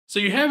So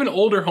you have an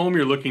older home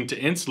you're looking to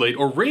insulate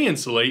or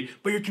re-insulate,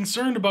 but you're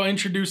concerned about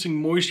introducing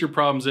moisture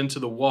problems into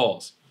the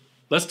walls.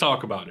 Let's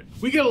talk about it.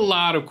 We get a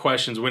lot of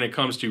questions when it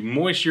comes to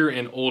moisture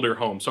in older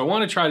homes, so I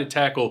want to try to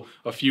tackle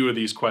a few of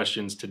these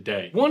questions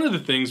today. One of the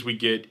things we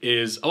get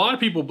is a lot of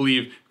people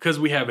believe because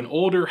we have an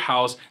older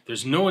house,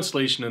 there's no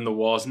insulation in the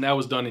walls, and that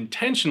was done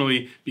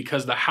intentionally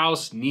because the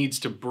house needs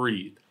to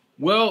breathe.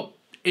 Well,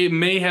 it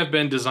may have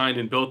been designed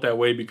and built that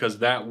way because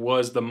that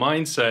was the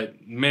mindset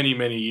many,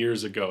 many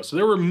years ago. So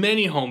there were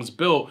many homes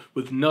built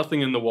with nothing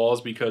in the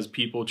walls because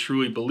people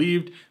truly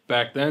believed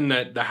back then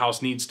that the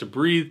house needs to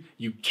breathe.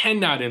 You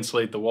cannot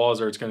insulate the walls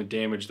or it's going to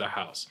damage the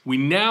house. We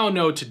now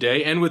know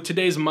today, and with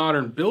today's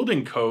modern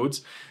building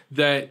codes,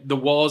 that the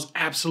walls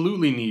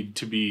absolutely need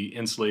to be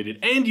insulated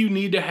and you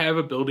need to have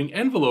a building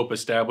envelope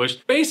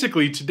established.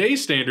 Basically,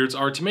 today's standards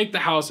are to make the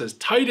house as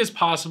tight as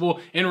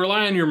possible and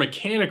rely on your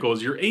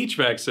mechanicals, your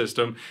HVAC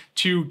system,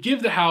 to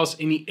give the house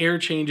any air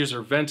changes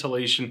or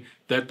ventilation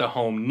that the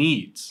home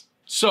needs.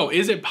 So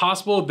is it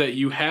possible that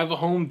you have a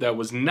home that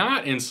was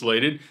not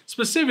insulated?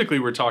 Specifically,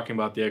 we're talking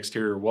about the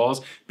exterior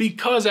walls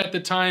because at the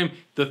time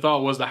the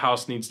thought was the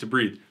house needs to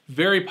breathe.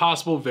 Very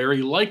possible,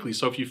 very likely.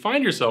 So if you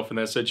find yourself in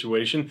that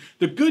situation,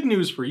 the good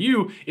news for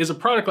you is a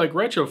product like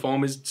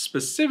RetroFoam is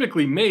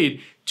specifically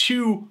made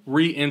to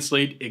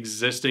re-insulate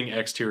existing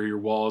exterior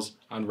walls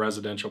on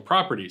residential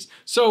properties.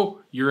 So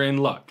you're in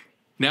luck.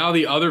 Now,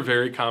 the other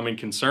very common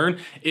concern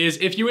is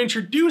if you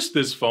introduce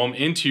this foam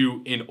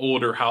into an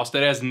older house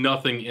that has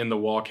nothing in the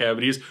wall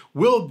cavities,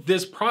 will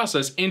this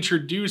process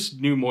introduce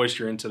new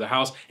moisture into the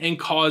house and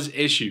cause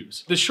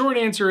issues? The short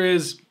answer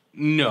is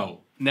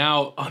no.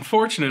 Now,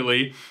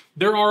 unfortunately,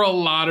 there are a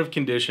lot of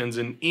conditions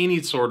in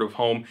any sort of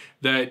home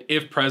that,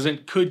 if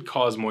present, could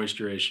cause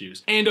moisture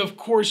issues. And of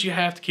course, you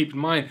have to keep in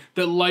mind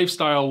that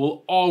lifestyle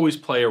will always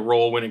play a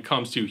role when it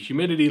comes to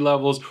humidity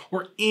levels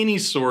or any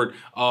sort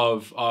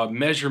of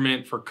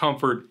measurement for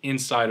comfort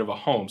inside of a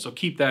home. So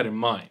keep that in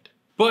mind.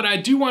 But I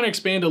do want to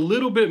expand a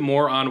little bit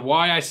more on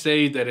why I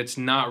say that it's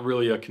not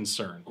really a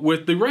concern.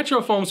 With the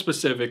RetroFoam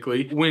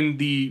specifically, when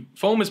the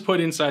foam is put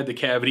inside the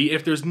cavity,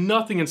 if there's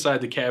nothing inside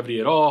the cavity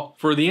at all,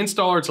 for the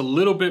installer it's a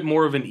little bit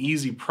more of an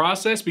easy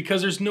process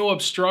because there's no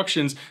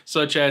obstructions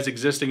such as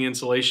existing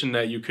insulation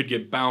that you could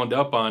get bound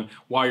up on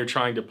while you're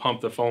trying to pump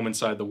the foam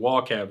inside the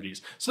wall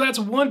cavities. So that's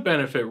one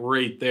benefit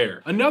right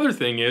there. Another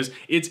thing is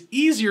it's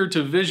easier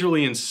to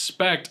visually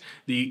inspect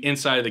the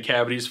inside of the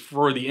cavities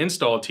for the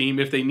install team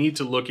if they need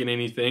to look at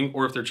anything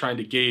or if they're trying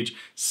to gauge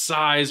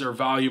size or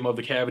volume of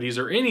the cavities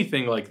or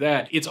anything like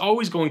that. It's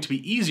always going to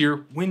be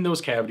easier when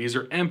those cavities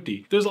are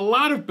empty. There's a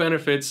lot of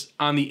benefits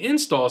on the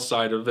install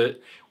side of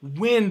it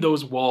when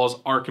those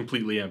walls are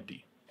completely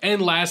empty. And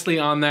lastly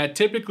on that,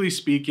 typically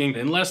speaking,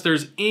 unless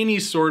there's any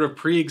sort of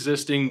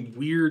pre-existing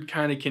weird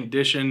kind of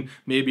condition,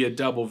 maybe a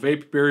double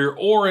vapor barrier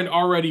or an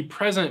already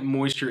present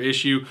moisture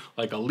issue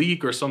like a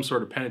leak or some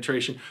sort of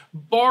penetration,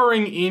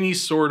 barring any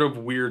sort of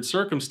weird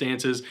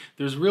circumstances,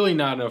 there's really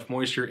not enough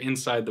moisture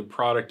inside the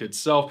product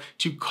itself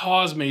to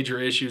cause major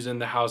issues in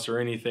the house or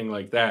anything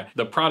like that.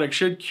 The product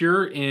should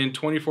cure in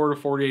 24 to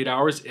 48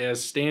 hours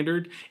as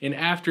standard, and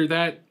after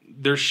that,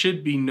 there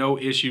should be no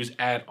issues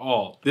at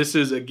all. This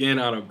is, again,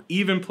 on an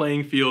even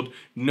playing field,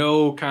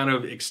 no kind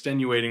of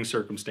extenuating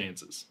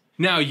circumstances.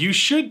 Now, you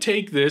should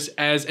take this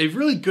as a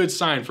really good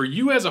sign for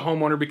you as a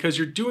homeowner because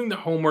you're doing the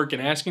homework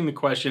and asking the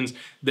questions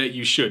that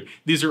you should.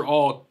 These are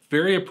all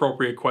very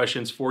appropriate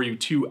questions for you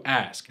to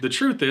ask. The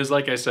truth is,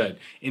 like I said,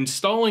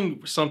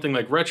 installing something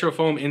like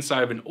RetroFoam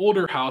inside of an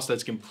older house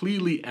that's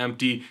completely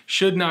empty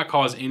should not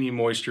cause any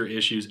moisture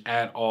issues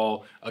at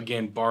all,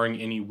 again, barring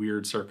any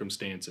weird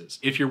circumstances.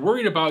 If you're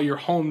worried about your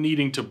home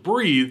needing to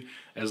breathe,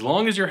 as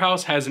long as your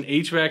house has an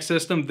HVAC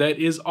system that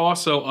is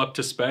also up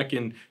to spec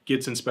and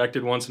gets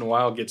inspected once in a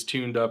while, gets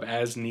tuned up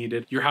as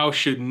needed, your house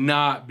should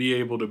not be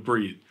able to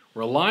breathe.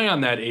 Rely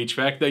on that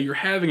HVAC that you're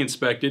having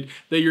inspected,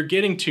 that you're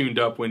getting tuned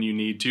up when you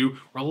need to.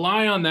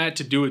 Rely on that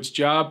to do its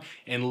job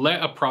and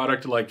let a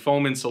product like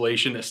foam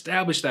insulation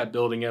establish that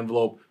building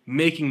envelope,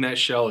 making that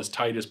shell as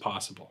tight as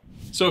possible.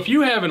 So if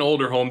you have an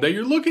older home that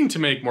you're looking to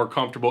make more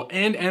comfortable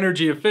and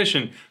energy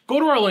efficient,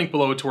 go to our link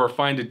below to our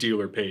Find a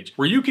Dealer page,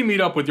 where you can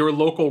meet up with your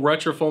local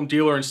RetroFoam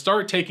dealer and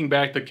start taking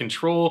back the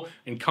control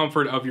and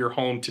comfort of your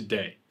home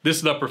today. This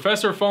is the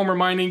Professor Foam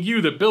reminding you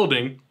that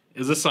building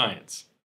is a science.